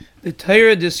The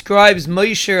Torah describes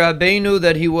Moshe Rabbeinu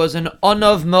that he was an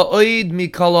Anav Ma'od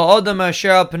Mikol Adam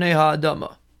Asher Al Pnei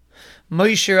Ha'adama.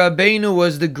 Moshe Rabbeinu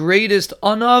was the greatest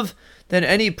Anav than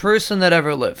any person that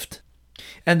ever lived.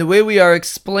 And the way we are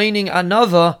explaining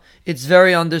Anava, it's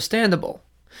very understandable.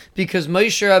 Because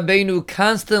Moshe Rabbeinu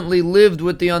constantly lived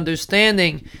with the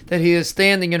understanding that he is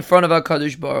standing in front of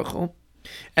HaKadosh Baruch Hu.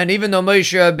 And even though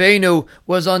Moshe Rabbeinu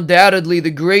was undoubtedly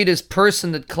the greatest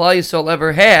person that Klal Yisrael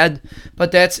ever had,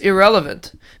 but that's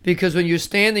irrelevant. Because when you're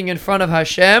standing in front of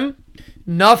Hashem,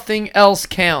 nothing else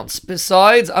counts.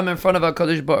 Besides, I'm in front of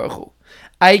HaKadosh Baruch Hu.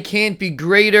 I can't be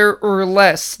greater or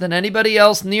less than anybody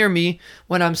else near me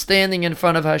when I'm standing in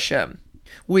front of Hashem.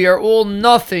 We are all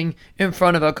nothing in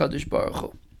front of HaKadosh Baruch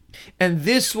Hu. And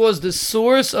this was the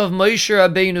source of Moshe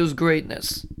Rabbeinu's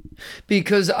greatness.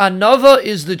 Because Anava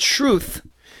is the truth.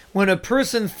 When a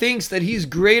person thinks that he's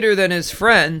greater than his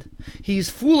friend, he's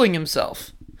fooling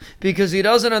himself. Because he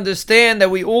doesn't understand that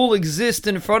we all exist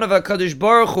in front of HaKadosh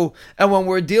Baruch Hu, and when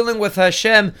we're dealing with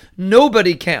Hashem,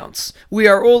 nobody counts. We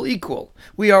are all equal.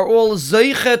 We are all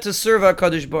Zeicha to serve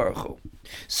HaKadosh Baruch Hu.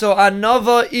 So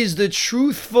Anava is the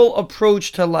truthful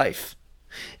approach to life.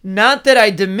 Not that I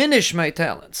diminish my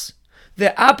talents.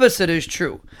 The opposite is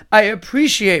true. I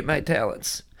appreciate my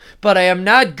talents. But I am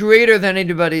not greater than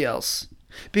anybody else.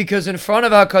 Because in front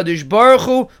of HaKadosh Baruch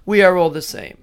Hu, we are all the same.